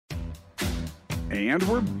And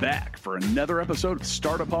we're back for another episode of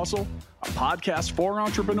Startup Hustle, a podcast for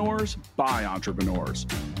entrepreneurs by entrepreneurs.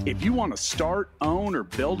 If you want to start, own, or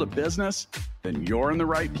build a business, then you're in the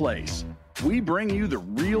right place. We bring you the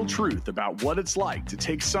real truth about what it's like to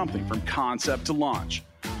take something from concept to launch.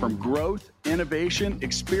 From growth, innovation,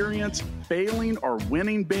 experience, failing, or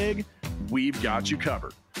winning big, we've got you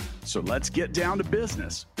covered. So let's get down to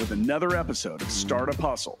business with another episode of Startup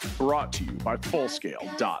Hustle, brought to you by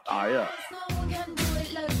Fullscale.io.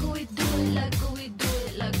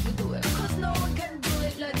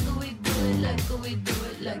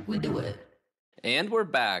 And we're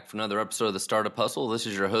back for another episode of the Startup Hustle. This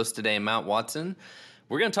is your host today, Matt Watson.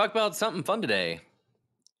 We're going to talk about something fun today.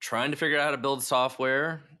 Trying to figure out how to build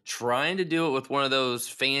software, trying to do it with one of those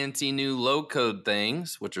fancy new low-code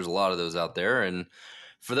things, which there's a lot of those out there. And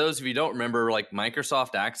for those of you who don't remember, like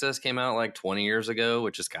Microsoft Access came out like 20 years ago,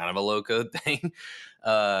 which is kind of a low-code thing.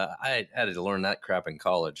 I had to learn that crap in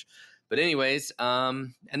college. But anyways,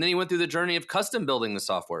 and then he went through the journey of custom building the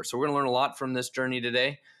software. So we're going to learn a lot from this journey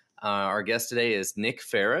today. Our guest today is Nick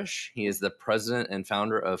Farish. He is the president and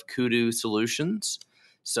founder of Kudu Solutions.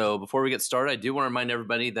 So before we get started, I do want to remind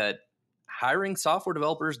everybody that hiring software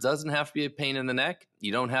developers doesn't have to be a pain in the neck.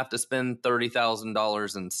 You don't have to spend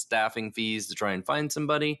 $30,000 in staffing fees to try and find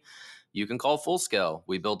somebody. You can call Fullscale.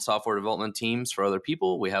 We build software development teams for other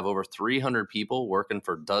people. We have over 300 people working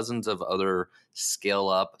for dozens of other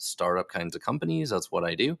scale-up, startup kinds of companies. That's what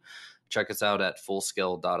I do. Check us out at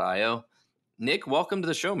Fullscale.io. Nick, welcome to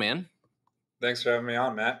the show, man. Thanks for having me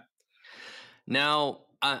on, Matt. Now,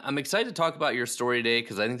 I'm excited to talk about your story today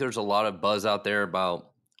because I think there's a lot of buzz out there about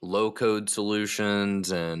low-code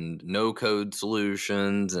solutions and no-code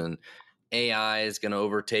solutions, and AI is going to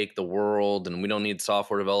overtake the world, and we don't need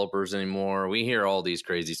software developers anymore. We hear all these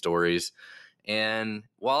crazy stories. And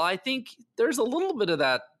while I think there's a little bit of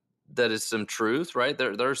that is some truth, right?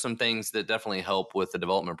 There are some things that definitely help with the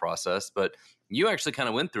development process, but you actually kind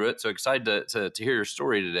of went through it. So excited to hear your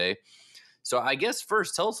story today. So I guess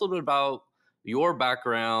first, tell us a little bit about your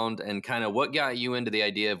background and kind of what got you into the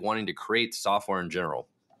idea of wanting to create software in general.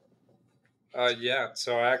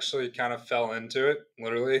 So I actually kind of fell into it,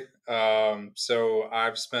 literally. So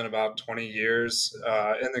I've spent about 20 years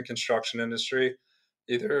in the construction industry,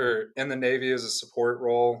 either in the Navy as a support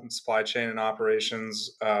role in supply chain and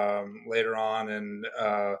operations, later on in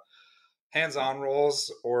hands-on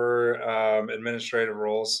roles or administrative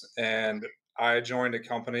roles. And I joined a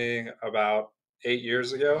company about 8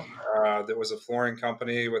 years ago that was a flooring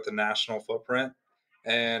company with a national footprint.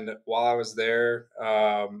 And while I was there,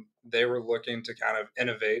 they were looking to kind of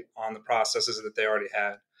innovate on the processes that they already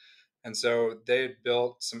had. And so they had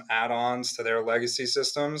built some add-ons to their legacy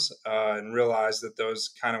systems and realized that those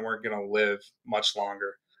kind of weren't going to live much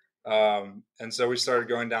longer. And so we started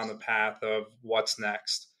going down the path of what's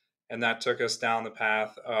next. And that took us down the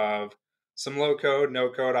path of some low-code,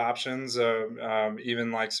 no-code options,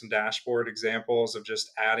 even like some dashboard examples of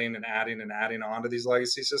just adding and adding and adding onto these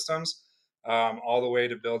legacy systems. All the way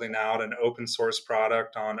to building out an open source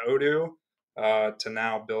product on Odoo, to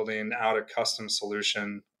now building out a custom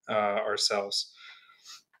solution ourselves.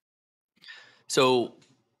 So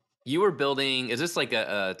you were building, is this like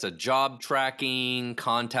it's a job tracking,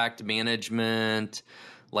 contact management,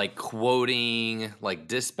 like quoting, like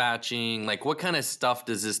dispatching, like what kind of stuff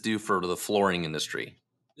does this do for the flooring industry?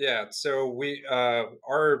 Yeah, so we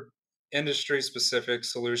our industry specific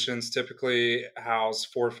solutions typically house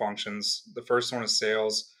 4 functions. The first one is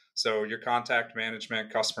sales. So your contact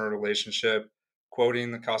management, customer relationship,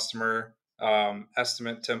 quoting the customer,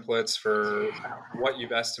 estimate templates for what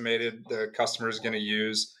you've estimated the customer is going to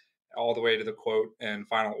use, all the way to the quote and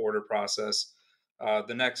final order process.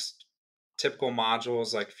 The next typical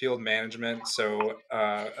modules like field management. So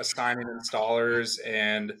assigning installers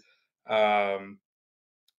and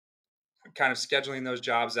kind of scheduling those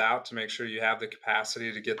jobs out to make sure you have the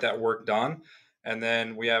capacity to get that work done. And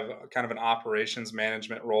then we have kind of an operations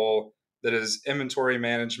management role that is inventory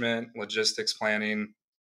management, logistics planning,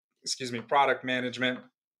 product management.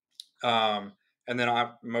 And then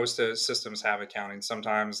most of the systems have accounting.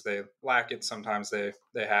 Sometimes they lack it. Sometimes they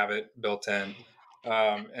have it built in.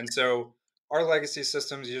 And so our legacy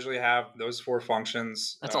systems usually have those 4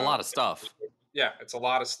 functions. That's a lot of stuff. Yeah, it's a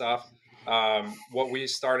lot of stuff. What we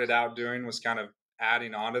started out doing was kind of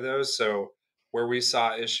adding on to those. So where we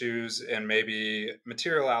saw issues in maybe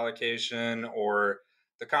material allocation or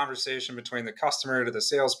the conversation between the customer to the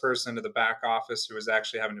salesperson to the back office who was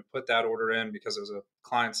actually having to put that order in because it was a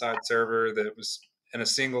client-side server that was in a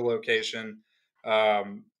single location.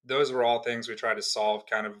 Those were all things we tried to solve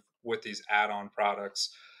kind of with these add-on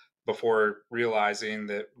products. before realizing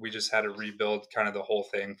that we just had to rebuild kind of the whole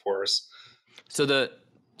thing for us. So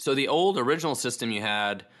the old original system you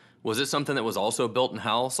had, was it something that was also built in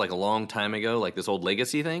house like a long time ago, like this old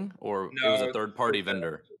legacy thing, or it was a No, third party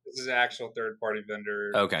vendor? this is an actual third party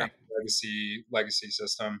vendor kind Okay. of legacy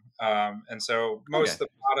system. And so most Okay. of the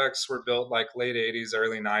products were built like late 80s,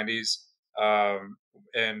 early 90s.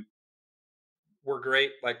 And were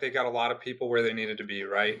great. Like they got a lot of people where they needed to be,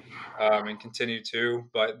 right? And continue to,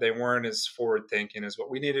 but they weren't as forward thinking as what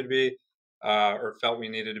we needed to be, or felt we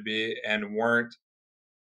needed to be, and weren't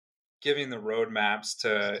giving the roadmaps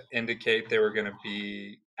to indicate they were going to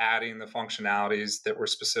be adding the functionalities that were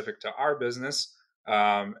specific to our business.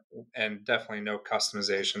 And definitely no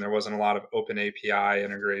customization. There wasn't a lot of open API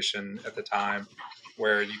integration at the time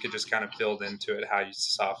where you could just kind of build into it how you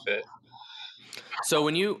saw fit. So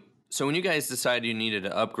when you guys decided you needed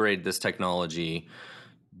to upgrade this technology,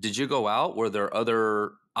 did you go out? Were there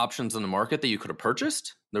other options in the market that you could have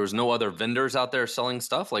purchased? There was no other vendors out there selling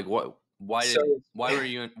stuff. Like what? Why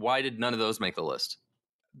did none of those make the list?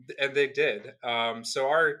 And they did.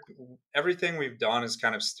 So everything we've done is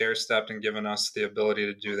kind of stair-stepped and given us the ability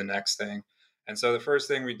to do the next thing. And so the first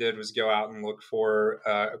thing we did was go out and look for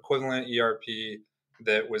equivalent ERP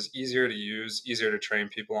that was easier to use, easier to train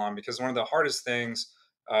people on, because one of the hardest things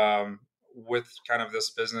with kind of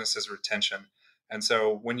this business is retention. And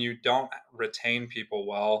so when you don't retain people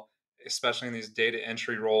well, especially in these data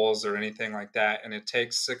entry roles or anything like that, and it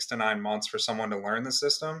takes 6 to 9 months for someone to learn the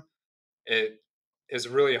system, it is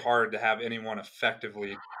really hard to have anyone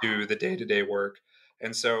effectively do the day-to-day work.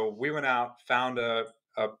 And so we went out, found a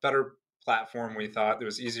better platform, we thought, that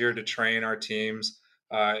was easier to train our teams.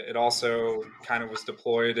 It also kind of was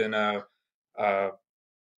deployed in a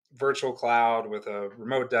virtual cloud with a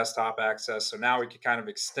remote desktop access. So now we could kind of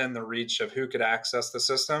extend the reach of who could access the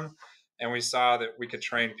system. And we saw that we could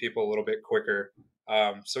train people a little bit quicker.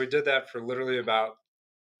 So we did that for literally about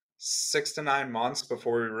 6 to 9 months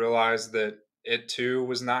before we realized that it too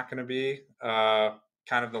was not going to be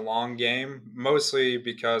kind of the long game, mostly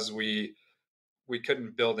because we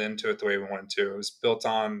couldn't build into it the way we wanted to. It was built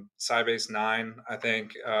on Sybase 9, I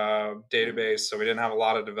think, database. So we didn't have a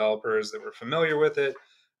lot of developers that were familiar with it.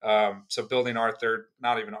 So building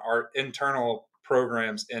our internal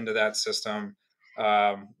programs into that system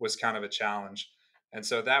was kind of a challenge. And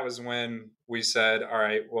so that was when we said, all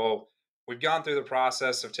right, well, we've gone through the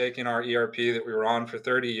process of taking our ERP that we were on for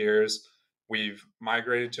 30 years. We've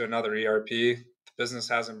migrated to another ERP. The business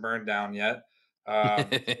hasn't burned down yet.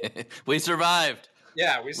 We survived.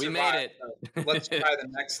 Yeah, we survived. We made it. So let's try the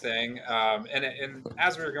next thing. And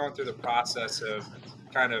as we were going through the process of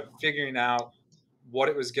kind of figuring out what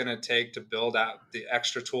it was going to take to build out the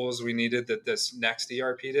extra tools we needed that this next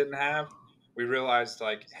ERP didn't have, we realized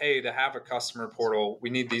like, hey, to have a customer portal, we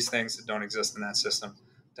need these things that don't exist in that system.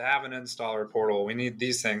 To have an installer portal, we need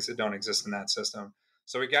these things that don't exist in that system.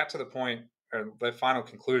 So we got to the point, or the final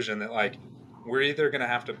conclusion, that like we're either going to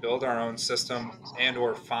have to build our own system and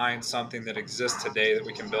or find something that exists today that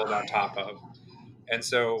we can build on top of. And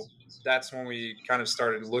so that's when we kind of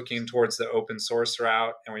started looking towards the open source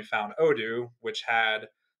route, and we found Odoo, which had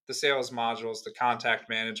the sales modules, the contact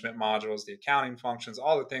management modules, the accounting functions,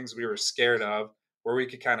 all the things we were scared of, where we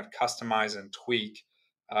could kind of customize and tweak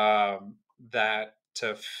that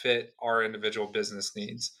to fit our individual business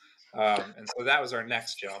needs. And so that was our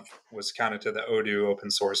next jump, was kind of to the Odoo open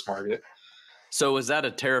source market. So was that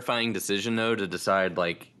a terrifying decision, though, to decide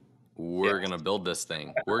like we're going to build this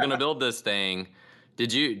thing? We're going to build this thing.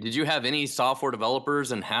 Did you have any software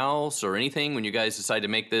developers in house or anything when you guys decided to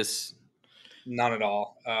make this? None at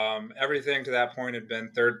all. Everything to that point had been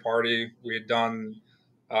third party. We had done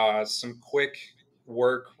some quick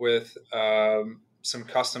work with some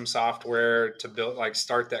custom software to build, like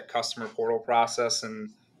start that customer portal process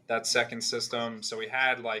and that second system. So we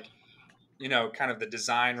had like, kind of the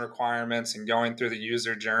design requirements and going through the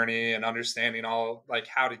user journey and understanding all like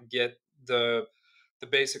how to get the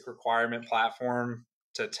basic requirement platform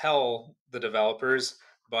to tell the developers.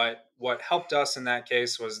 But what helped us in that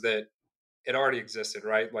case was that it already existed,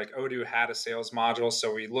 right? Like Odoo had a sales module.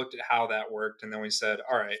 So we looked at how that worked. And then we said,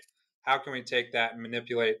 all right, how can we take that and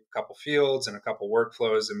manipulate a couple fields and a couple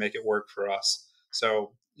workflows and make it work for us?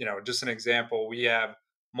 So, just an example, we have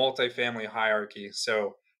multifamily hierarchy.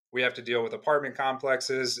 So we have to deal with apartment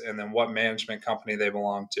complexes and then what management company they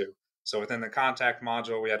belong to. So within the contact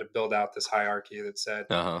module, we had to build out this hierarchy that said,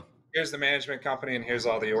 here's the management company and here's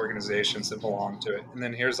all the organizations that belong to it. And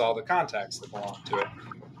then here's all the contacts that belong to it.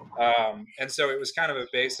 And so it was kind of a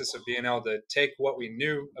basis of being able to take what we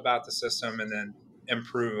knew about the system and then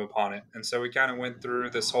improve upon it. And so we kind of went through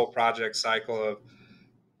this whole project cycle of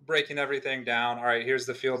breaking everything down. All right, here's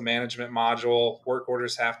the field management module. Work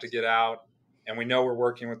orders have to get out. And we know we're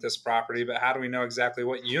working with this property, but how do we know exactly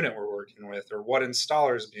what unit we're working with or what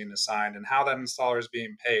installer is being assigned and how that installer is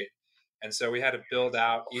being paid? And so we had to build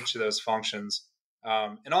out each of those functions.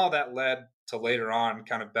 And all that led to later on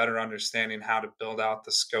kind of better understanding how to build out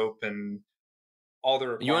the scope and all the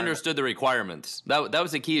requirements. You understood the requirements. That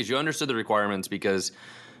was the key, is you understood the requirements because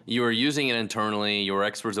you were using it internally. You were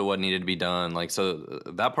experts at what needed to be done. Like, so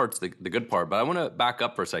that part's the good part. But I want to back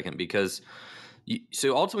up for a second because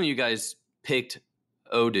so ultimately you guys picked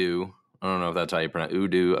Odoo. I don't know if that's how you pronounce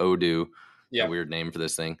Odoo. Yeah. A weird name for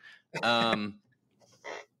this thing.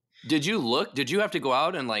 Did you have to go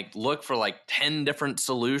out and like look for like 10 different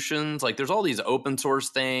solutions? Like there's all these open source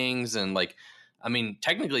things and like, I mean,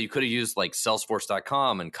 technically you could have used like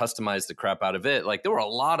Salesforce.com and customized the crap out of it. Like there were a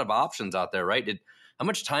lot of options out there, right? How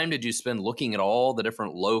much time did you spend looking at all the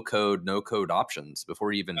different low code, no code options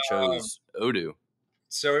before you even chose Odoo?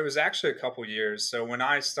 So it was actually a couple years. So when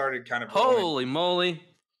I started kind of holy moly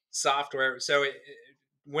software, so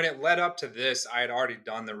when it led up to this, I had already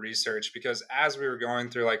done the research because as we were going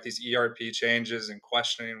through like these ERP changes and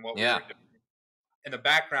questioning what we were doing, in the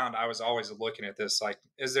background, I was always looking at this, like,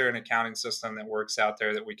 is there an accounting system that works out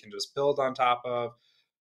there that we can just build on top of?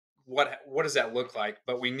 What does that look like?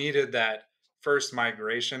 But we needed that first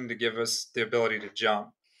migration to give us the ability to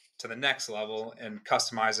jump to the next level and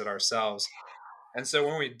customize it ourselves. And so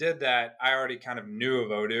when we did that, I already kind of knew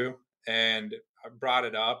of Odoo and I brought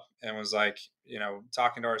it up and was like,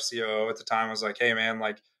 talking to our COO at the time, was like, hey man,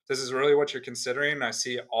 like, this is really what you're considering. I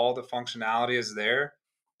see all the functionality is there.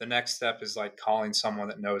 The next step is like calling someone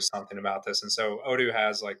that knows something about this. And so Odoo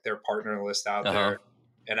has like their partner list out there.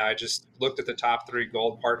 And I just looked at the top 3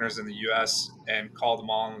 gold partners in the US and called them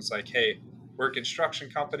all and was like, hey, we're a construction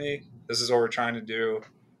company. This is what we're trying to do.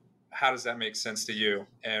 How does that make sense to you?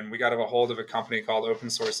 And we got a hold of a company called Open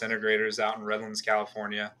Source Integrators out in Redlands,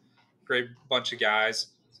 California. Great bunch of guys.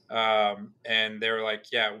 And they were like,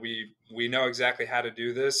 yeah, we know exactly how to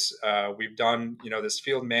do this. We've done, this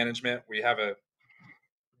field management. We have a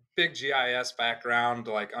big GIS background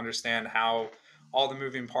to like understand how all the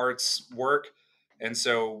moving parts work. And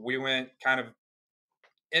so we went kind of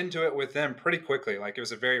into it with them pretty quickly. Like it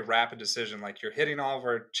was a very rapid decision. Like you're hitting all of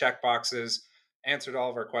our check boxes, answered all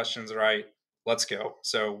of our questions right. Let's go.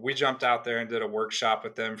 So we jumped out there and did a workshop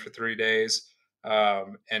with them for 3 days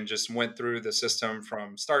and just went through the system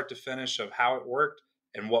from start to finish of how it worked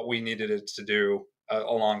and what we needed it to do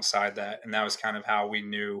alongside that. And that was kind of how we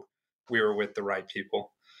knew we were with the right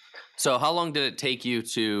people. So how long did it take you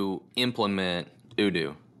to implement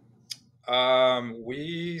Odoo?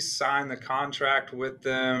 We signed the contract with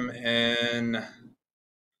them in, I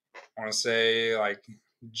want to say like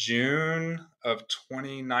June of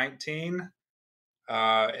 2019.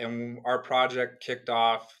 And our project kicked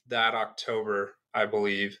off that October, I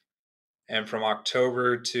believe. And from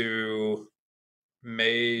October to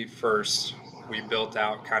May 1st, we built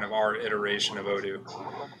out kind of our iteration of Odoo.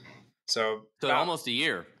 So almost a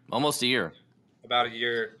year. About a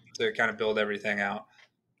year to kind of build everything out.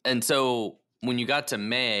 And so when you got to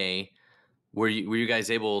May, were you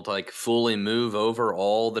guys able to like fully move over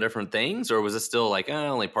all the different things, or was it still like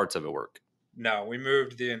only parts of it work? No, we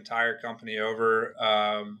moved the entire company over,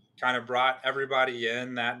 kind of brought everybody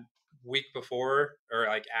in that week before or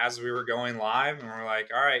like as we were going live. And we're like,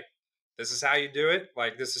 all right, this is how you do it.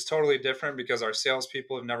 Like, this is totally different because our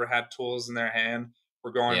salespeople have never had tools in their hand.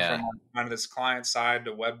 We're going from kind of this client side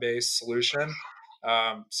to web-based solution.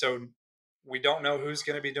 So we don't know who's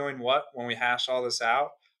going to be doing what when we hash all this out,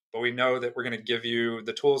 but we know that we're going to give you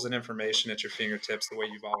the tools and information at your fingertips the way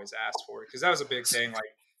you've always asked for. Because that was a big thing. Like,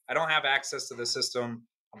 I don't have access to the system.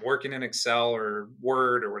 I'm working in Excel or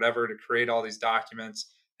Word or whatever to create all these documents.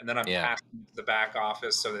 And then I'm passing to the back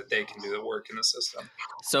office so that they can do the work in the system.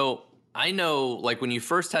 So I know, like, when you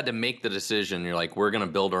first had to make the decision, you're like, we're going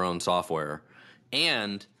to build our own software.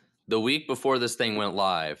 And the week before this thing went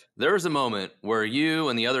live, there was a moment where you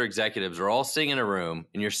and the other executives are all sitting in a room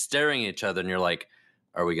and you're staring at each other and you're like,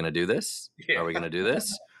 are we going to do this? Yeah. Are we going to do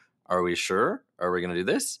this? Are we sure? Are we going to do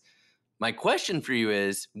this? My question for you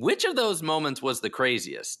is, which of those moments was the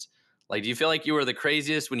craziest? Like, do you feel like you were the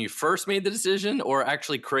craziest when you first made the decision, or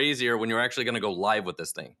actually crazier when you're actually going to go live with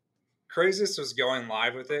this thing? Craziest was going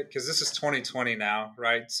live with it because this is 2020 now,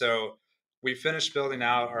 right? So we finished building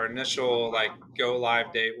out. Our initial like go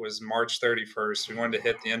live date was March 31st. We wanted to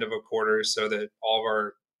hit the end of a quarter so that all of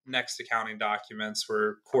our next accounting documents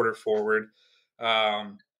were quarter forward.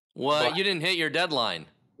 What? You didn't hit your deadline?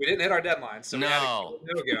 We didn't hit our deadline, so we had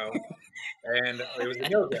to go. and it was a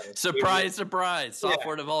no-go. Surprise, surprise.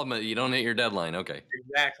 Software development, you don't hit your deadline. Okay.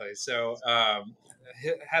 Exactly. So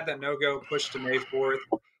had that no-go pushed to May 4th.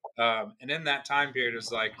 And in that time period, it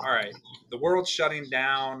was like, all right, the world's shutting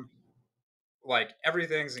down. Like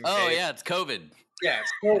everything's in Oh, chaos. yeah, it's COVID. Yeah,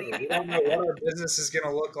 it's COVID. We don't know what our business is going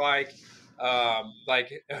to look like.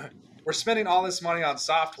 We're spending all this money on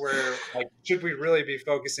software. Like, should we really be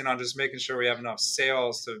focusing on just making sure we have enough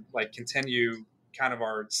sales to like continue kind of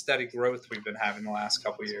our steady growth we've been having the last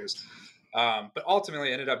couple of years? But ultimately,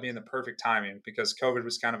 it ended up being the perfect timing because COVID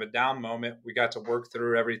was kind of a down moment. We got to work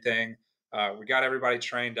through everything. We got everybody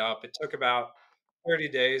trained up. It took about 30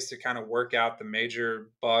 days to kind of work out the major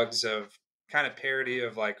bugs of kind of parity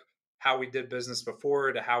of like how we did business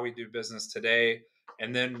before to how we do business today.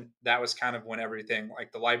 And then that was kind of when everything,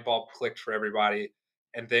 like the light bulb clicked for everybody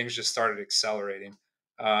and things just started accelerating.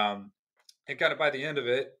 And kind of by the end of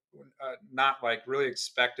it, not like really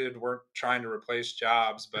expected, weren't trying to replace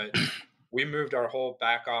jobs, but we moved our whole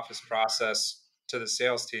back office process to the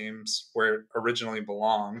sales teams where it originally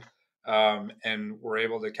belonged. And we're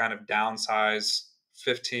able to kind of downsize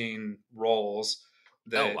 15 roles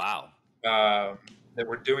that, Oh, wow. that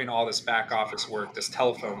were doing all this back office work, this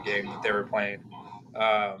telephone game that they were playing.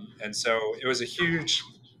 And so it was a huge,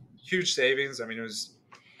 huge savings. I mean, it was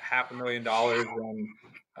 $500,000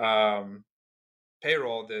 in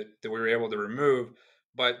payroll that we were able to remove.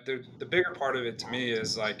 But the bigger part of it to me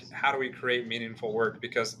is like, how do we create meaningful work?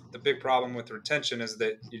 Because the big problem with retention is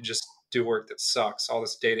that you just do work that sucks, all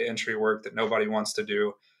this data entry work that nobody wants to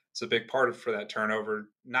do. It's a big part of for that turnover,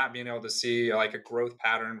 not being able to see like a growth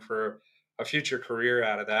pattern for a future career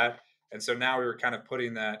out of that. And so now we were kind of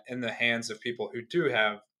putting that in the hands of people who do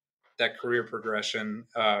have that career progression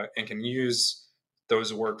and can use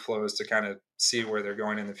those workflows to kind of see where they're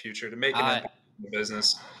going in the future to make an impact in the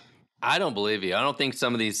business. I don't believe you. I don't think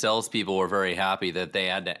some of these salespeople were very happy that they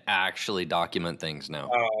had to actually document things now.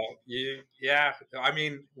 Yeah. I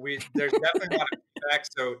mean, there's definitely a lot of feedback.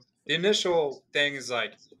 So the initial thing is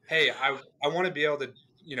like, hey, I want to be able to,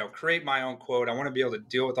 create my own quote. I want to be able to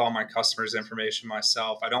deal with all my customers' information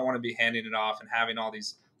myself. I don't want to be handing it off and having all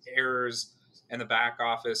these errors in the back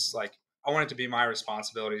office. Like, I want it to be my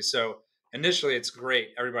responsibility. So initially it's great.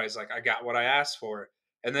 Everybody's like, I got what I asked for.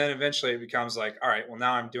 And then eventually it becomes like, all right, well,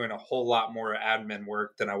 now I'm doing a whole lot more admin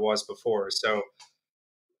work than I was before. So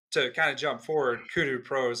to kind of jump forward, Kudu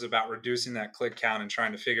Pro is about reducing that click count and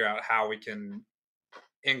trying to figure out how we can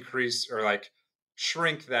increase or like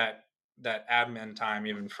shrink that admin time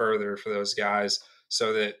even further for those guys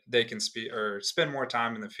so that they can spend more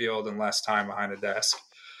time in the field and less time behind a desk.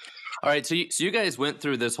 All right. So you guys went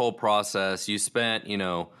through this whole process. You spent,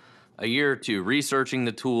 a year or two researching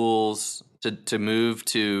the tools to move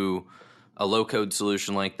to a low code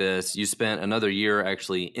solution like this. You spent another year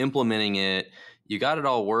actually implementing it. You got it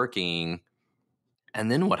all working.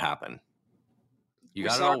 And then what happened? You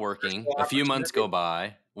got it all working. A few months go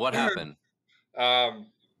by. What happened?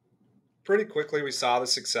 Pretty quickly, we saw the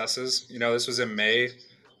successes. This was in May.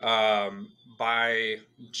 By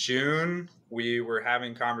June, we were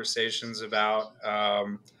having conversations about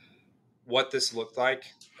what this looked like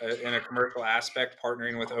in a commercial aspect,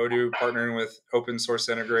 partnering with Odoo, partnering with open source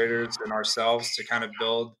integrators and ourselves to kind of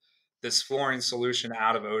build this flooring solution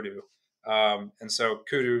out of Odoo. And so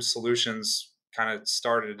Kudu Solutions kind of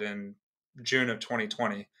started in June of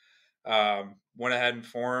 2020. Went ahead and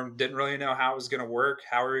formed, didn't really know how it was going to work,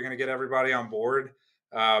 how we were going to get everybody on board,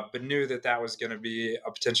 but knew that was going to be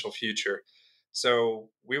a potential future. So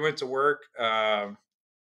we went to work,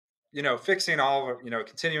 fixing all of,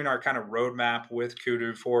 continuing our kind of roadmap with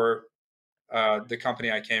Kudu for the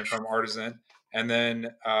company I came from, Artisan, and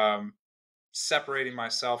then separating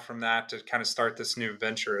myself from that to kind of start this new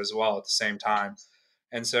venture as well at the same time.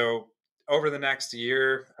 And so over the next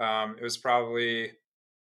year, it was probably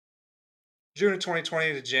June of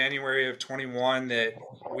 2020 to January of 21 that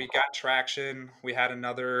we got traction. We had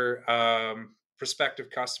another prospective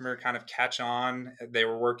customer kind of catch on. They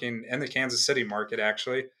were working in the Kansas City market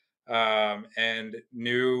actually, and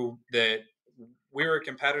knew that we were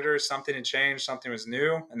competitors. Something had changed, something was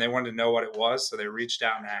new, and they wanted to know what it was. So they reached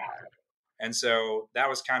out and asked. And so that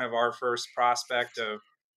was kind of our first prospect of,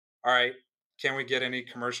 all right, can we get any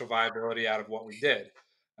commercial viability out of what we did?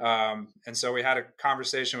 And so we had a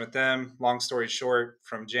conversation with them. Long story short,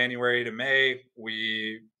 from January to May,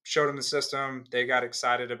 we showed them the system. They got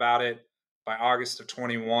excited about it. By August of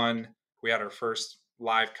 21, we had our first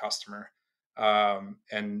live customer. Not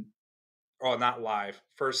live,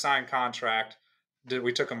 first signed contract.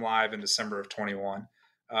 We took them live in December of 21.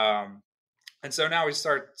 And so now we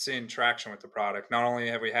start seeing traction with the product. Not only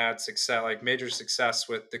have we had success, like major success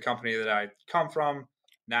with the company that I come from,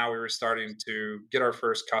 now we were starting to get our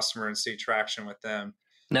first customer and see traction with them.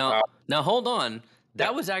 Now hold on. Yeah.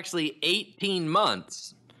 That was actually 18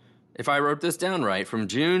 months. If I wrote this down right, from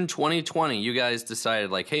June 2020, you guys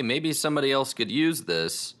decided like, hey, maybe somebody else could use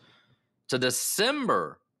this, to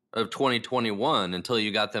December of 2021 until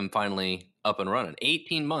you got them finally up and running.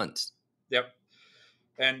 18 months. Yep.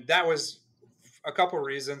 And that was a couple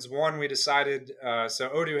reasons. One, we decided, so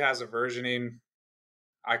Odoo has a versioning.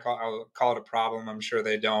 I'll call it a problem. I'm sure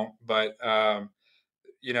they don't, but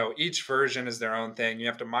each version is their own thing. You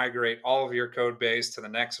have to migrate all of your code base to the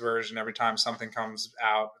next version every time something comes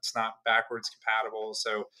out. It's not backwards compatible.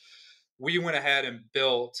 So we went ahead and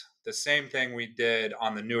built the same thing we did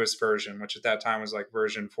on the newest version, which at that time was like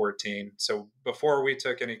version 14. So before we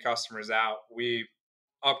took any customers out, we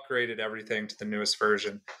upgraded everything to the newest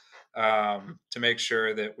version to make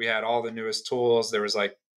sure that we had all the newest tools. There was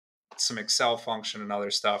like some Excel function and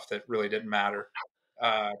other stuff that really didn't matter,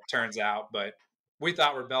 turns out, but we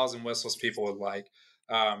thought were bells and whistles people would like.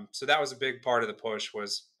 So that was a big part of the push,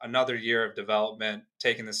 was another year of development,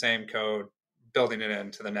 taking the same code, building it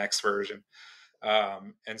into the next version.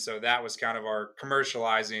 And so that was kind of our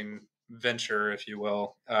commercializing venture, if you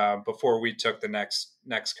will, before we took the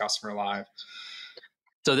next customer live.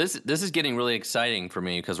 So this is getting really exciting for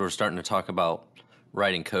me because we're starting to talk about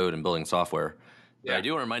writing code and building software. But I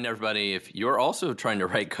do want to remind everybody, if you're also trying to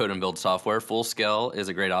write code and build software, Fullscale is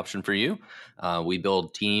a great option for you. We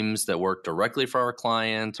build teams that work directly for our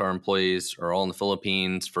clients. Our employees are all in the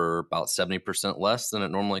Philippines for about 70% less than it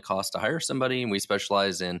normally costs to hire somebody. And we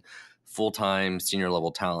specialize in full-time senior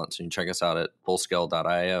level talent. So you can check us out at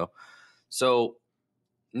fullscale.io. So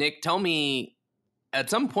Nick, tell me, at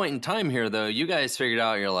some point in time here, though, you guys figured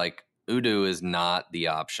out you're like, Odoo is not the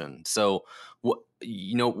option. So,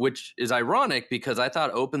 which is ironic because I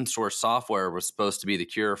thought open source software was supposed to be the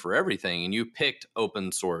cure for everything, and you picked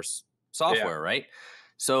open source software, right?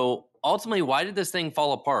 So ultimately, why did this thing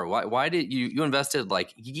fall apart? Why did you invested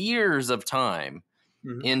like years of time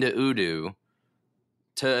into Odoo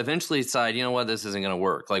to eventually decide, you know what, this isn't going to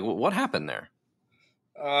work? Like, what happened there?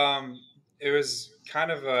 It was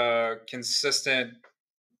kind of a consistent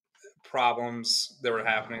problems that were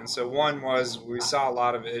happening. So one was we saw a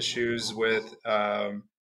lot of issues with kind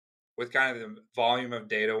of the volume of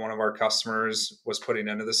data one of our customers was putting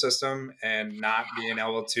into the system and not being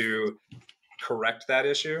able to correct that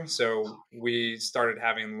issue. So we started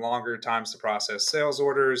having longer times to process sales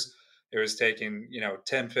orders. It was taking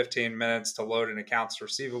 10, 15 minutes to load an accounts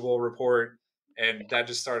receivable report. And that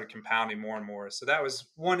just started compounding more and more. So that was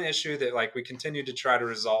one issue that like we continued to try to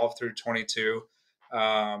resolve through 22.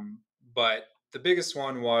 But the biggest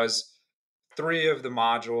one was 3 of the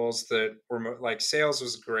modules that were like sales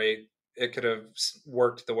was great. It could have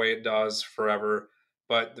worked the way it does forever.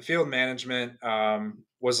 But the field management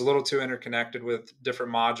was a little too interconnected with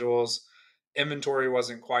different modules. Inventory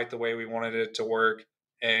wasn't quite the way we wanted it to work.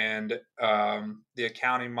 And the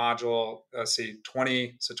accounting module,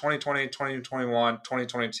 2020, 2021,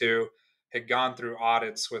 2022 had gone through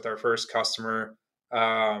audits with our first customer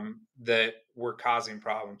that were causing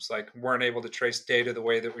problems. Like weren't able to trace data the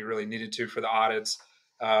way that we really needed to for the audits.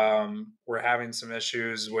 We're having some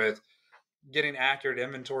issues with getting accurate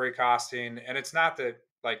inventory costing. And it's not that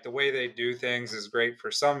like the way they do things is great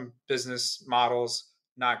for some business models,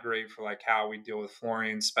 not great for like how we deal with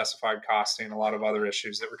flooring, specified costing, a lot of other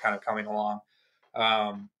issues that were kind of coming along.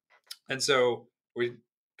 And so we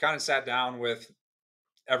kind of sat down with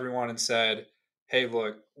everyone and said, hey,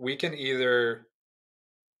 look, we can either,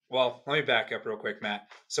 well, let me back up real quick, Matt.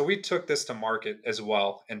 So we took this to market as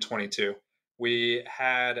well in 22. We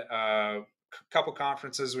had a couple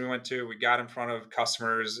conferences we went to. We got in front of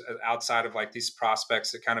customers outside of like these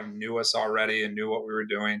prospects that kind of knew us already and knew what we were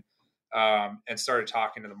doing. And started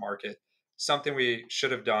talking to the market, something we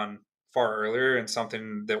should have done far earlier and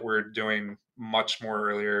something that we're doing much more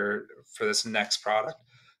earlier for this next product.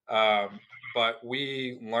 But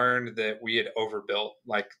we learned that we had overbuilt,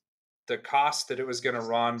 like the cost that it was going to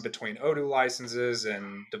run between Odoo licenses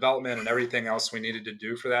and development and everything else we needed to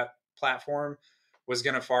do for that platform was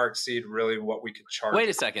going to far exceed really what we could charge. Wait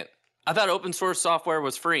a second. I thought open source software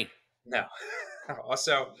was free. No.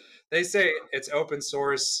 Also, they say it's open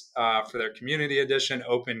source for their community edition,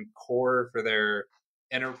 open core for their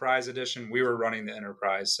enterprise edition. We were running the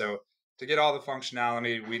enterprise. So to get all the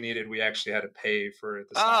functionality we actually had to pay for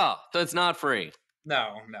the software. So it's not free.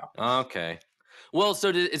 No. Okay. Well, so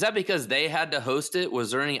is that because they had to host it?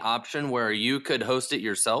 Was there any option where you could host it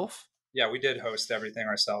yourself? Yeah, we did host everything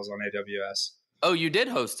ourselves on AWS. Oh, you did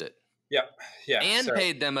host it? Yep. Yeah. And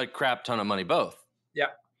paid them a crap ton of money both.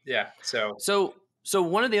 Yeah. So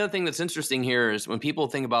one of the other thing that's interesting here is when people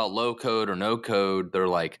think about low code or no code, they're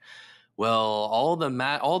like, well, all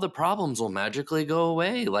the problems will magically go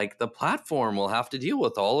away. Like the platform will have to deal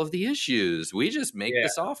with all of the issues. We just make the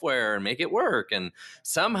software and make it work, and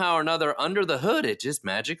somehow or another, under the hood, it just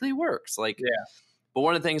magically works. Like, but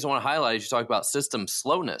one of the things I want to highlight is you talk about system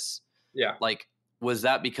slowness. Yeah. Like, was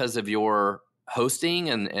that because of your hosting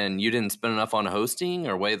and you didn't spend enough on hosting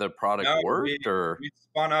or way the product worked? We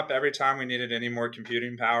spun up every time we needed any more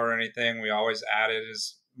computing power or anything. We always added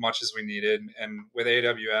as much as we needed. And with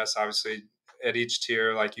AWS, obviously at each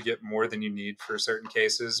tier, like you get more than you need for certain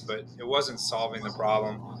cases, but it wasn't solving the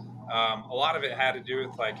problem. A lot of it had to do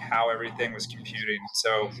with like how everything was computing.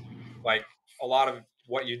 So like a lot of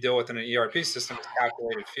what you deal with in an ERP system is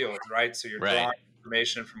calculated fields, right? So you're drawing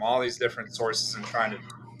information from all these different sources and trying to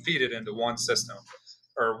feed it into one system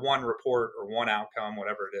or one report or one outcome,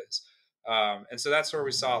 whatever it is. And so that's where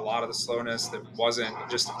we saw a lot of the slowness that wasn't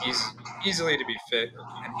just easily to be an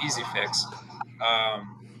easy fix.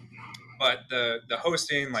 But the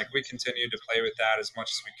hosting, like we continued to play with that as much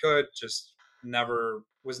as we could, just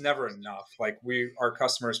was never enough. Like our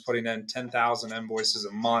customers putting in 10,000 invoices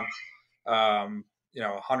a month,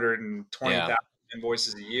 120,000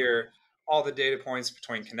 invoices a year, all the data points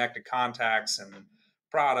between connected contacts and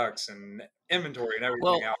products and inventory and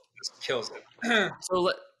everything else just kills it.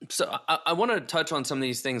 So I want to touch on some of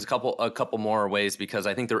these things a couple more ways, because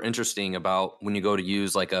I think they're interesting about when you go to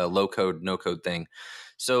use like a low code, no code thing.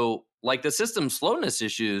 So like the system slowness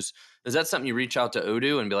issues, is that something you reach out to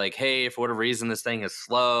Odoo and be like, hey, for whatever reason, this thing is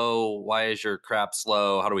slow. Why is your crap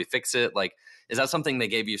slow? How do we fix it? Like, is that something they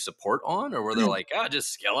gave you support on, or were they like,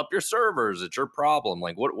 just scale up your servers? It's your problem.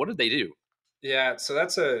 Like, what did they do? Yeah, so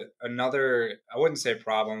that's another, I wouldn't say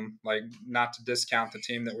problem, like not to discount the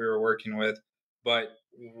team that we were working with, but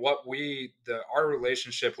our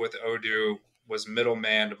relationship with Odoo was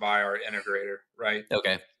middlemanned by our integrator, right?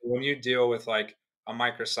 Okay. When you deal with like a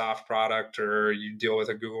Microsoft product or you deal with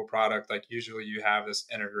a Google product, like usually you have this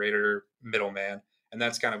integrator middleman, and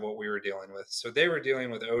that's kind of what we were dealing with. So they were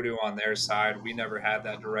dealing with Odoo on their side. We never had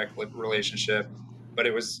that direct relationship, but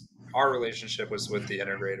our relationship was with the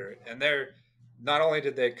integrator, and not only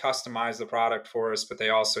did they customize the product for us, but they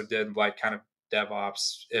also did like kind of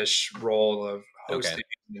DevOps-ish role of hosting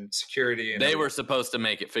and security. And they were supposed to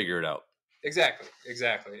make it figure it out. Exactly.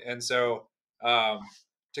 And so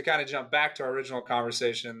to kind of jump back to our original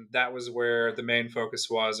conversation, that was where the main focus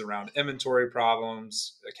was around inventory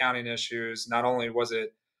problems, accounting issues. Not only was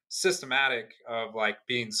it systematic of like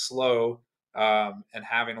being slow and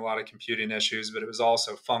having a lot of computing issues, but it was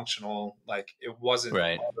also functional. Like it wasn't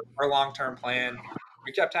our long-term plan.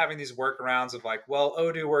 We kept having these workarounds of like, well,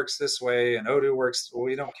 Odoo works this way and Odoo works. Well,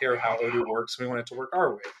 we don't care how Odoo works. We want it to work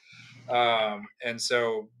our way. And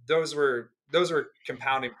so those were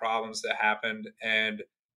compounding problems that happened. And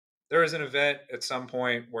there was an event at some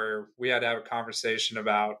point where we had to have a conversation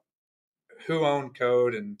about who owned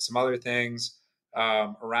code and some other things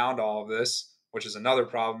around all of this, which is another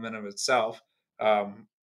problem in of itself.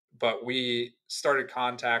 But we started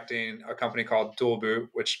contacting a company called DualBoot,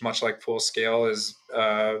 which much like Full Scale is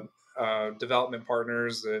development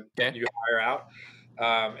partners that you hire out,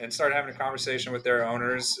 and started having a conversation with their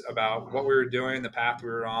owners about what we were doing, the path we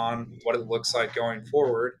were on, what it looks like going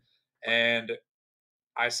forward. And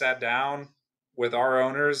I sat down with our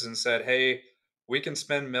owners and said, hey, we can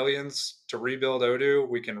spend millions to rebuild Odoo.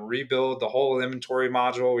 We can rebuild the whole inventory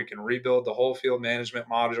module. We can rebuild the whole field management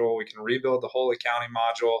module. We can rebuild the whole accounting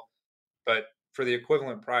module. But for the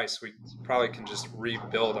equivalent price, we probably can just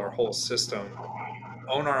rebuild our whole system,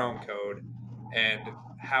 own our own code, and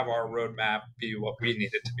have our roadmap be what we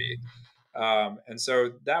need it to be. And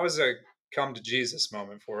so that was a come to Jesus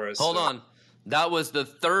moment for us. Hold on. That was the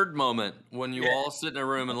third moment when you all sit in a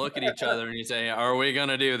room and look at each other and you say, are we going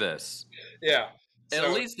to do this? Yeah.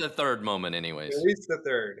 At least the third moment anyways. At least the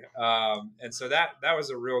third. And so that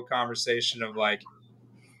was a real conversation of like,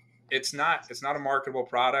 it's not a marketable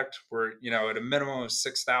product. We're, at a minimum of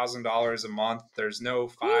 $6,000 a month. There's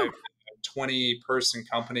no 20 person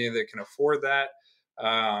company that can afford that.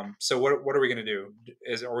 So what are we going to do?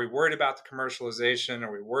 Are we worried about the commercialization?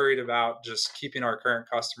 Are we worried about just keeping our current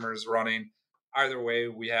customers running? Either way,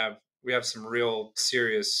 we have some real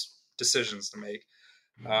serious decisions to make.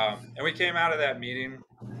 And we came out of that meeting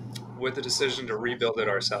with the decision to rebuild it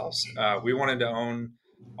ourselves. We wanted to own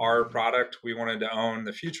our product. We wanted to own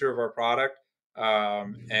the future of our product.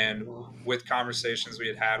 And with conversations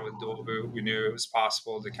we had with DualBoot, we knew it was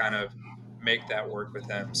possible to kind of make that work with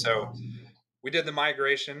them. So we did the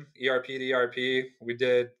migration, ERP to ERP. We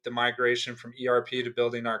did the migration from ERP to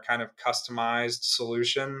building our kind of customized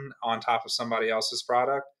solution on top of somebody else's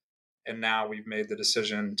product. And now we've made the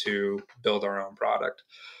decision to build our own product.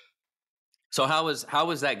 So how is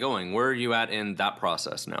that going? Where are you at in that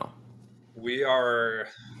process now? We are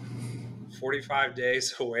 45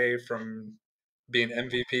 days away from being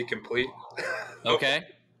MVP complete. Okay.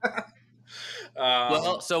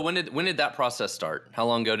 Well, so when did that process start? How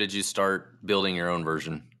long ago did you start building your own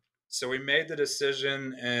version? So we made the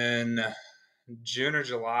decision in June or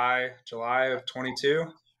July of 22.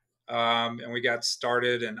 And we got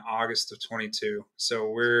started in August of 22. So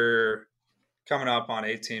we're coming up on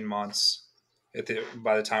 18 months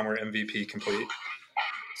by the time we're MVP complete.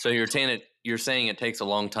 So you're saying it takes a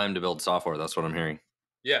long time to build software. That's what I'm hearing.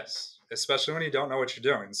 Yes, especially when you don't know what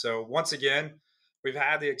you're doing. So once again, we've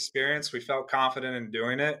had the experience. We felt confident in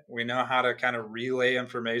doing it. We know how to kind of relay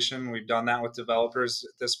information. We've done that with developers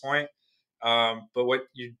at this point. But what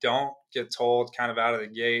you don't get told kind of out of the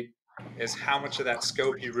gate is how much of that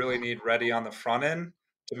scope you really need ready on the front end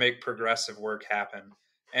to make progressive work happen.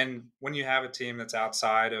 And when you have a team that's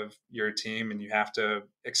outside of your team and you have to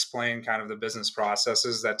explain kind of the business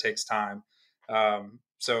processes, that takes time.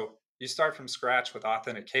 So you start from scratch with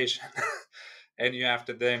authentication and you have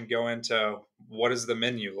to then go into what does the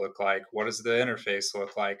menu look like? What does the interface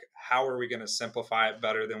look like? How are we going to simplify it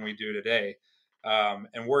better than we do today?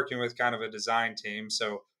 And working with kind of a design team.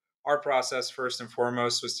 So our process first and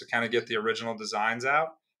foremost was to kind of get the original designs out,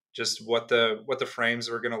 just what the frames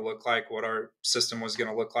were going to look like, what our system was going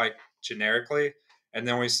to look like generically. And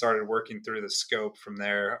then we started working through the scope from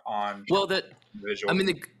there on. Well, visual. I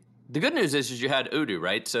mean, the good news is you had Odoo,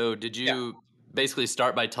 right? So did you basically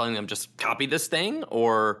start by telling them just copy this thing,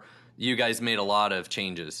 or you guys made a lot of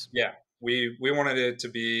changes? Yeah, we wanted it to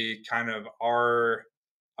be kind of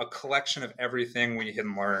a collection of everything we had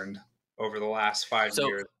learned over the last 5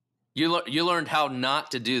 years. You learned how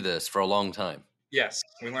not to do this for a long time. Yes,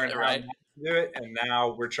 we learned how not to do it, and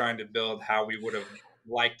now we're trying to build how we would have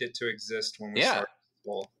liked it to exist when we started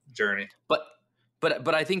the whole journey. But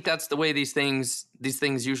I think that's the way these things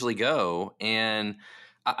usually go. And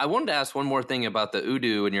I wanted to ask one more thing about the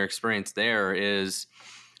Odoo and your experience there. You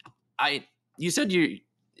said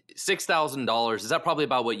 $6,000. Is that probably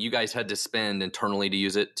about what you guys had to spend internally to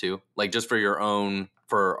use it too? Like just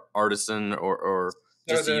for Artisan or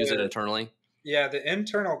just to use it internally? Yeah, the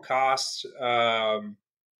internal cost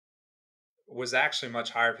was actually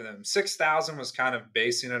much higher for them. 6,000 was kind of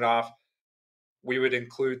basing it off. We would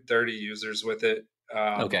include 30 users with it.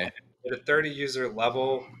 Okay. At a 30 user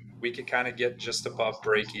level, we could kind of get just above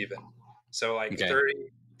break even. So like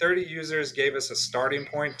 30 users gave us a starting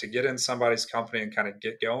point to get in somebody's company and kind of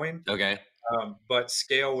get going. Okay. But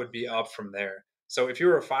scale would be up from there. So if you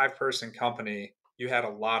were a 5-person company, you had a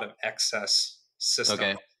lot of excess systems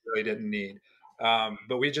you really didn't need.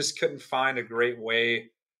 But we just couldn't find a great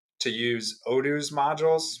way to use Odoo's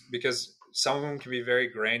modules because some of them can be very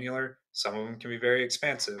granular. Some of them can be very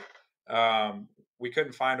expansive. We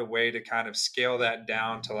couldn't find a way to kind of scale that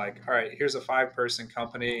down to like, all right, here's a 5-person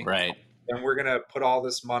company. Right. And we're going to put all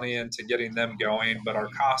this money into getting them going, but our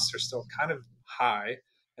costs are still kind of high.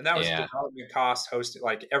 And that was development cost, hosting,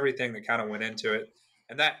 like everything that kind of went into it.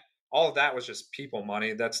 And that all of that was just people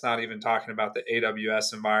money. That's not even talking about the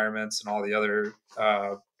AWS environments and all the other,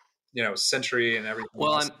 Sentry and everything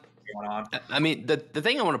else going on. I mean, the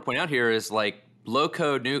thing I want to point out here is like low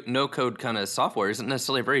code, no code kind of software isn't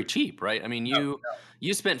necessarily very cheap, right? I mean,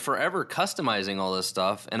 you spent forever customizing all this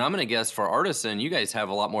stuff, and I'm going to guess for Artisan, you guys have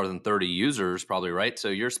a lot more than 30 users, probably, right? So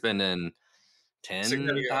you're spending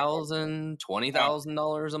 $10,000,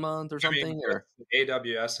 $20,000 a month or something. I mean, or the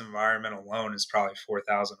AWS environment alone is probably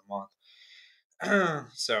 $4,000 a month.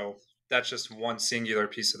 So that's just one singular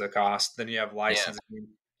piece of the cost. Then you have licensing,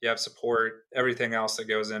 you have support, everything else that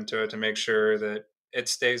goes into it to make sure that it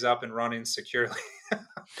stays up and running securely.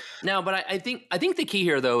 Now, but I think the key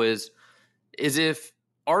here though is if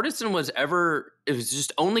Artisan was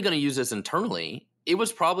just only going to use this internally, it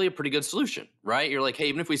was probably a pretty good solution, right? You're like, hey,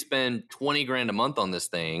 even if we spend $20,000 a month on this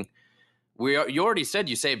thing, you already said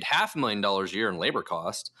you saved $500,000 a year in labor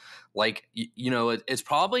cost. Like, it's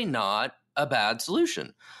probably not a bad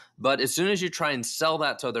solution. But as soon as you try and sell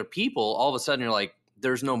that to other people, all of a sudden you're like,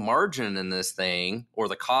 there's no margin in this thing, or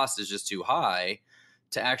the cost is just too high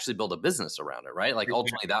to actually build a business around it, right? Like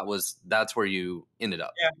ultimately that's where you ended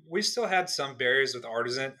up. Yeah, we still had some barriers with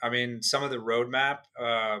Artisan. I mean, some of the roadmap,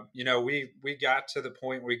 we got to the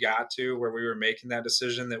point we got to where we were making that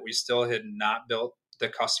decision that we still had not built the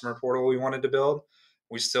customer portal we wanted to build.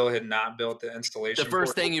 We still had not built the installation. The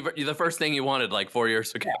first thing you wanted like 4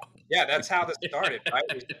 years ago. Yeah, that's how this started, right?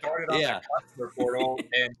 We started on the customer portal,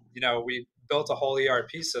 and we built a whole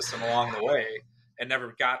ERP system along the way, and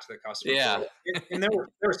never got to the customer portal. And there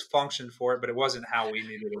was function for it, but it wasn't how we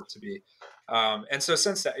needed it to be. And so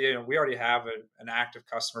since that, we already have an active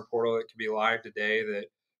customer portal that can be live today. That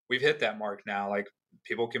we've hit that mark now. Like,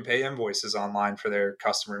 people can pay invoices online for their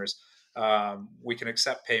customers. We can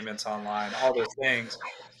accept payments online, all those things.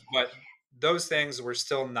 But those things were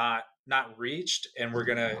still not reached. And we're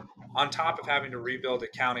going to, on top of having to rebuild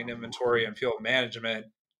accounting, inventory, and field management,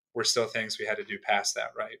 were still things we had to do past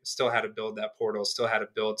that, right? Still had to build that portal, still had to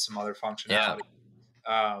build some other functionality.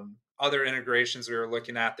 Other integrations we were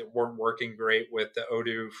looking at that weren't working great with the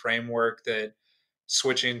Odoo framework, that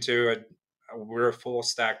switching to we're a full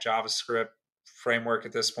stack JavaScript framework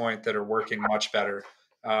at this point that are working much better,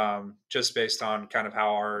 just based on kind of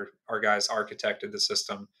how our guys architected the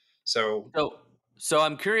system. So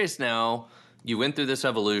I'm curious now. You went through this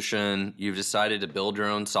evolution. You've decided to build your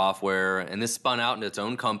own software, and this spun out into its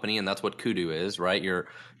own company, and that's what Kudu is, right? You're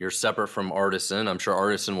separate from Artisan. I'm sure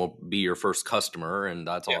Artisan will be your first customer, and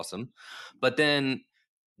that's awesome. But then,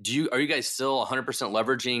 are you guys still 100%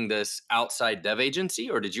 leveraging this outside dev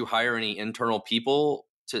agency, or did you hire any internal people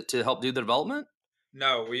to help do the development?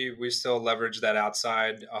 No, we still leverage that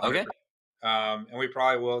outside 100%. Okay. And we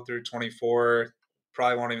probably will through 24.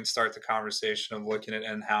 Probably won't even start the conversation of looking at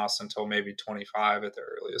in-house until maybe 25 at the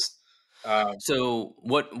earliest. So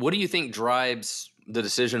what do you think drives the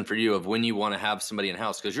decision for you of when you want to have somebody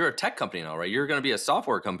in-house? Because you're a tech company now, right? You're going to be a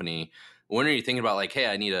software company. When are you thinking about like, hey,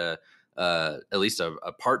 I need at least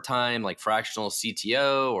a part-time, like fractional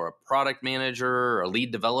CTO or a product manager or a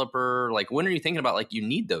lead developer? Like, when are you thinking about like you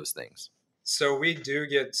need those things? So we do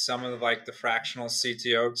get some of like the fractional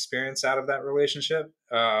CTO experience out of that relationship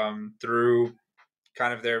through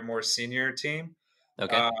kind of their more senior team.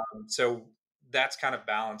 Okay. So that's kind of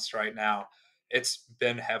balanced right now. It's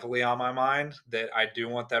been heavily on my mind that I do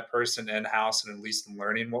want that person in-house and at least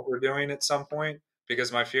learning what we're doing at some point, because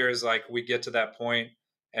my fear is like we get to that point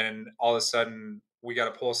and all of a sudden we got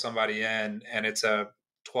to pull somebody in and it's a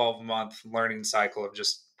 12-month learning cycle of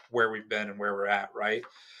just where we've been and where we're at, right?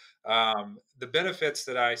 The benefits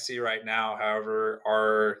that I see right now, however,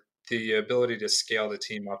 are the ability to scale the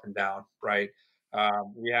team up and down, right?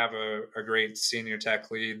 We have a great senior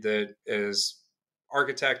tech lead that is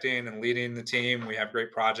architecting and leading the team. We have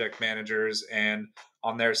great project managers, and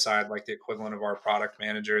on their side, like the equivalent of our product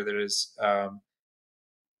manager that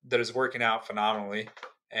is working out phenomenally.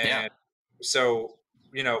 And so,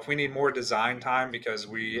 if we need more design time because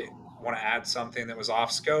we want to add something that was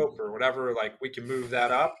off scope or whatever, like we can move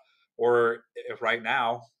that up. Or if right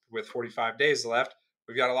now with 45 days left,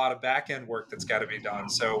 we've got a lot of back end work that's got to be done.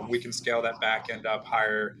 So we can scale that back end up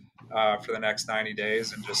higher for the next 90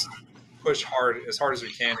 days and just push as hard as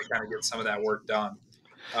we can to kind of get some of that work done.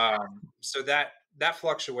 So that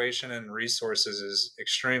fluctuation in resources is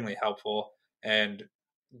extremely helpful and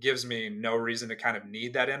gives me no reason to kind of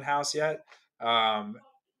need that in-house yet.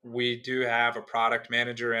 We do have a product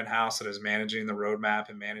manager in-house that is managing the roadmap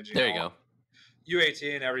and managing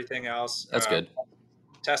UAT and everything else. That's good.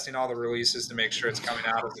 Testing all the releases to make sure it's coming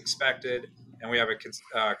out as expected. And we have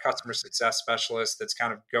a customer success specialist that's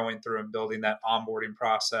kind of going through and building that onboarding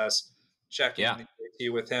process, checking the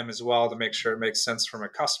UAT with him as well to make sure it makes sense from a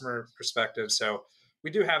customer perspective. So we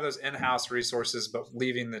do have those in-house resources, but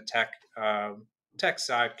leaving the tech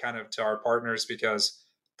side kind of to our partners because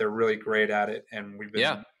they're really great at it. And we've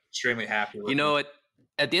been extremely happy with it.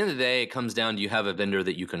 At the end of the day, it comes down to you have a vendor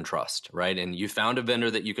that you can trust, right? And you found a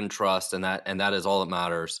vendor that you can trust, and that is all that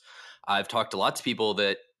matters. I've talked to lots of people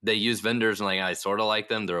that they use vendors and like, I sort of like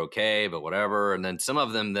them, they're okay, but whatever. And then some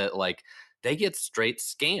of them that like they get straight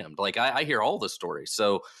scammed. Like I hear all the stories.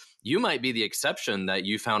 So you might be the exception that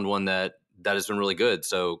you found one that has been really good.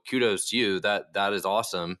 So kudos to you. That is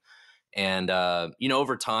awesome. And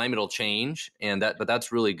over time it'll change, but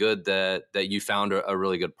that's really good that you found a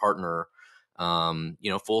really good partner.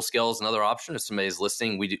 Full scale is another option. If somebody's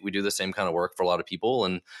listening, we do the same kind of work for a lot of people.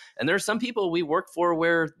 And there are some people we work for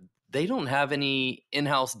where they don't have any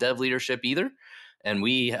in-house dev leadership either. And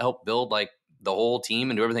we help build like the whole team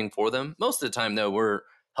and do everything for them. Most of the time though, we're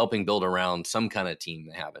helping build around some kind of team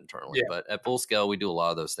they have internally, but at full scale, we do a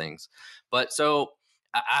lot of those things. But so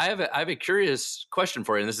I have a curious question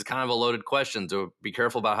for you. And this is kind of a loaded question, so be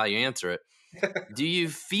careful about how you answer it. Do you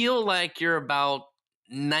feel like you're about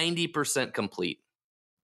 90% complete?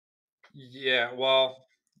 Yeah, well,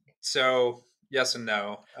 so yes and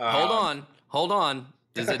no. Hold on.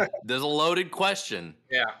 There's a loaded question.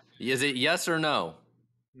 Yeah. Is it yes or no?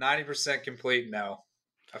 90% complete? No.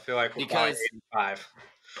 I feel like we're probably 85.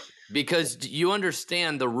 Because you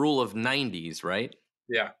understand the rule of 90s, right?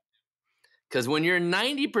 Yeah. Because when you're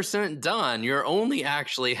 90% done, you're only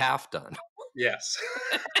actually half done. Yes.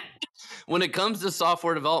 When it comes to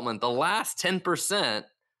software development, the last 10%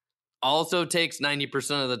 also takes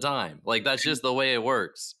 90% of the time. Like, that's just the way it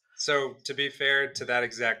works. So to be fair to that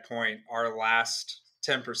exact point, our last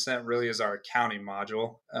 10% really is our accounting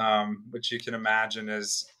module, which you can imagine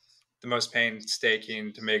is the most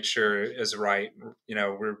painstaking to make sure is right. You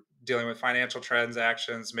know, we're dealing with financial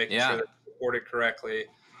transactions, making sure that they're reported correctly,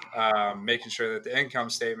 making sure that the income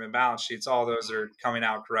statement, balance sheets, all those are coming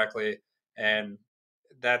out correctly. And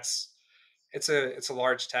it's a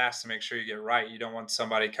large task to make sure you get right. You don't want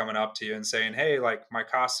somebody coming up to you and saying, "Hey, like my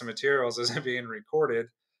cost of materials isn't being recorded,"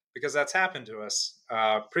 because that's happened to us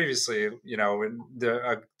previously. You know, when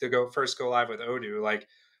first go live with Odoo, like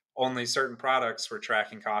only certain products were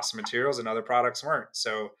tracking cost of materials and other products weren't.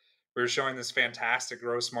 So we were showing this fantastic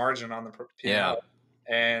gross margin on the P&L,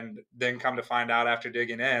 and then come to find out after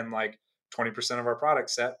digging in, like 20% of our product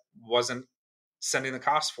set wasn't sending the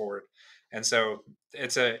cost forward. And so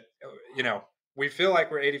it's we feel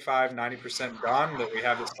like we're 85, 90% done, that we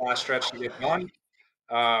have this last stretch to get done.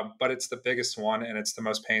 But it's the biggest one and it's the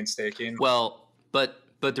most painstaking. Well, but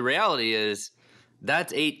the reality is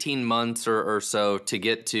that's 18 months or so to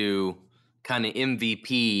get to kind of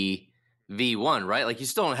MVP V1, right? Like, you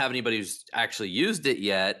still don't have anybody who's actually used it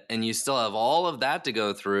yet, and you still have all of that to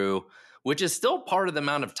go through, which is still part of the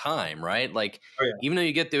amount of time, right? Like, even though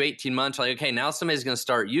you get through 18 months, like, okay, now somebody's going to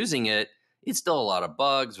start using it. It's still a lot of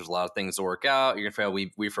bugs. There's a lot of things to work out. You're going to figure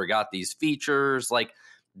out we forgot these features. Like,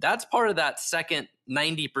 that's part of that second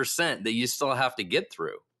 90% that you still have to get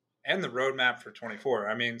through. And the roadmap for 24.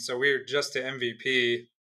 I mean, so we're just to MVP.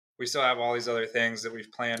 We still have all these other things that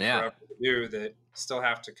we've planned forever to do that still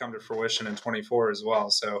have to come to fruition in 24 as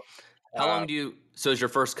well. So how long so is your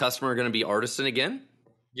first customer going to be Artisan again?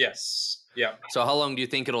 Yes. Yeah. So how long do you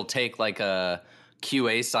think it'll take, like a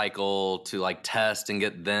QA cycle, to like test and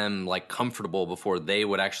get them like comfortable before they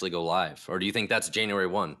would actually go live? Or do you think that's January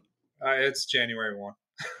 1? It's January 1.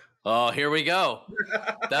 Oh, here we go.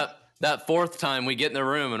 That fourth time we get in the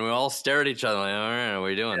room and we all stare at each other like, all right, are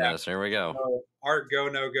we doing this? Here we go. So our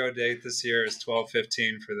no-go date this year is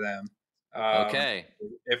 12/15 for them. Okay.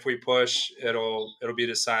 If we push, it'll be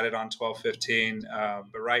decided on 12/15.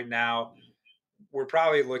 But right now, we're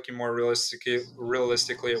probably looking more realistically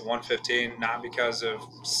at 1/15, not because of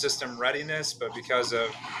system readiness, but because of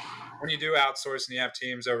when you do outsource and you have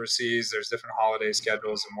teams overseas, there's different holiday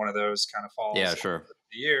schedules, and one of those kind of falls sure.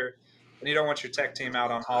 the year. And you don't want your tech team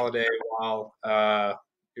out on holiday while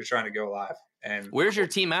you're trying to go live. And where's your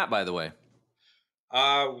team at, by the way?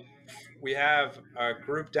 We have a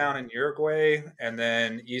group down in Uruguay and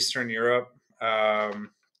then Eastern Europe,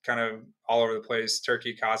 kind of all over the place.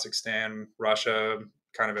 Turkey, Kazakhstan, Russia,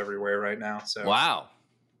 kind of everywhere right now. So wow.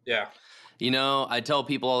 Yeah. You know, I tell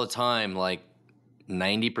people all the time, like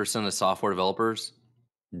 90% of software developers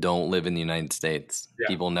don't live in the United States. Yeah.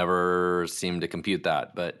 People never seem to compute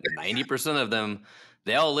that, but 90% of them,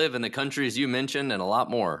 they all live in the countries you mentioned and a lot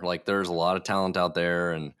more. Like, there's a lot of talent out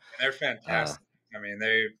there, and they're fantastic. I mean,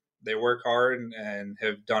 they work hard and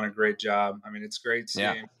have done a great job. I mean, it's great seeing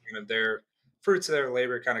kind of their fruits of their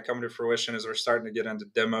labor kind of come to fruition as we're starting to get into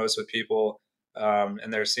demos with people,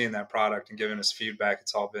 and they're seeing that product and giving us feedback.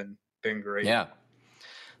 It's all been great. Yeah,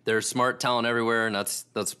 there's smart talent everywhere, and that's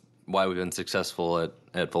why we've been successful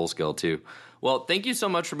at Fullscale too. Well, thank you so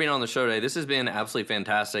much for being on the show today. This has been absolutely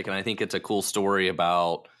fantastic, and I think it's a cool story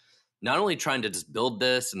about not only trying to just build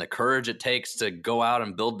this and the courage it takes to go out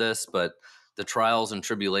and build this, but the trials and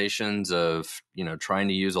tribulations of, you know, trying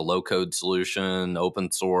to use a low-code solution,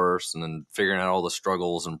 open source, and then figuring out all the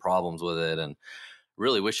struggles and problems with it. And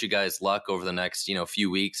really wish you guys luck over the next,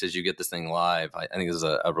 few weeks as you get this thing live. I think this is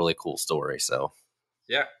a really cool story. So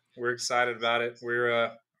yeah, we're excited about it.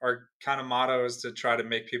 We're our kind of motto is to try to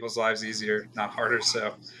make people's lives easier, not harder.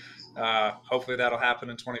 So hopefully that'll happen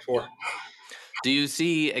in 24. Do you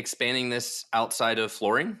see expanding this outside of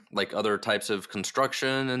flooring, like other types of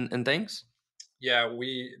construction and things? Yeah,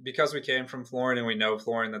 because we came from flooring and we know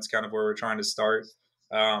flooring, that's kind of where we're trying to start.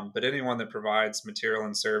 But anyone that provides material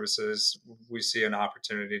and services, we see an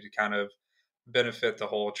opportunity to kind of benefit the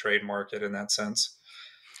whole trade market in that sense.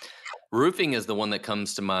 Roofing is the one that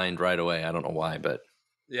comes to mind right away. I don't know why, but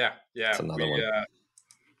yeah, it's another one.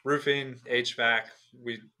 Roofing, HVAC,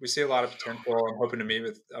 we see a lot of potential. I'm hoping to meet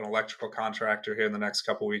with an electrical contractor here in the next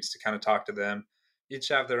couple of weeks to kind of talk to them. Each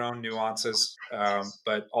have their own nuances,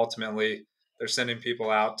 but ultimately they're sending people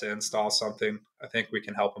out to install something. I think we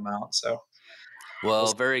can help them out. So,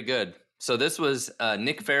 well, very good. So this was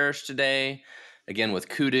Nick Farish today, again with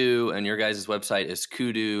Kudu, and your guys' website is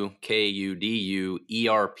Kudu, KUDUERP.com.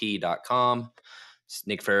 It's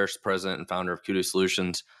Nick Farish, president and founder of Kudu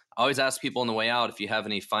Solutions. I always ask people on the way out if you have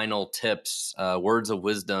any final tips, words of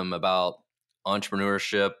wisdom about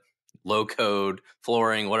entrepreneurship, low code,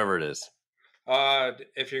 flooring, whatever it is.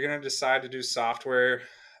 If you're going to decide to do software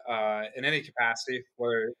in any capacity,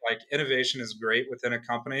 whether like innovation is great within a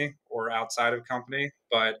company or outside of company,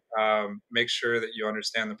 but make sure that you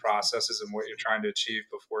understand the processes and what you're trying to achieve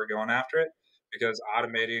before going after it, because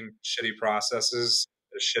automating shitty processes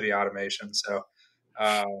is shitty automation. So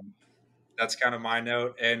that's kind of my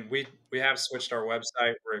note. And we have switched our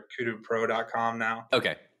website. We're at kudupro.com now.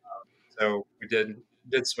 Okay. So we did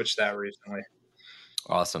switch that recently.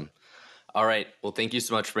 Awesome. All right. Well, thank you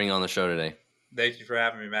so much for being on the show today. Thank you for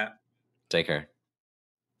having me, Matt. Take care.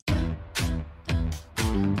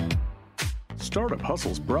 Startup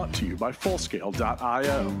Hustles brought to you by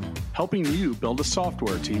Fullscale.io, helping you build a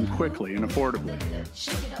software team quickly and affordably.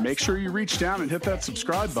 Make sure you reach down and hit that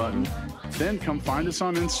subscribe button, then come find us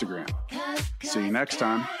on Instagram. See you next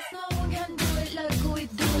time.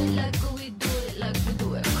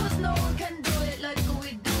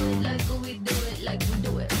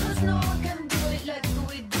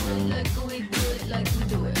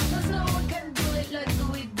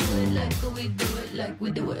 We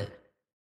do it.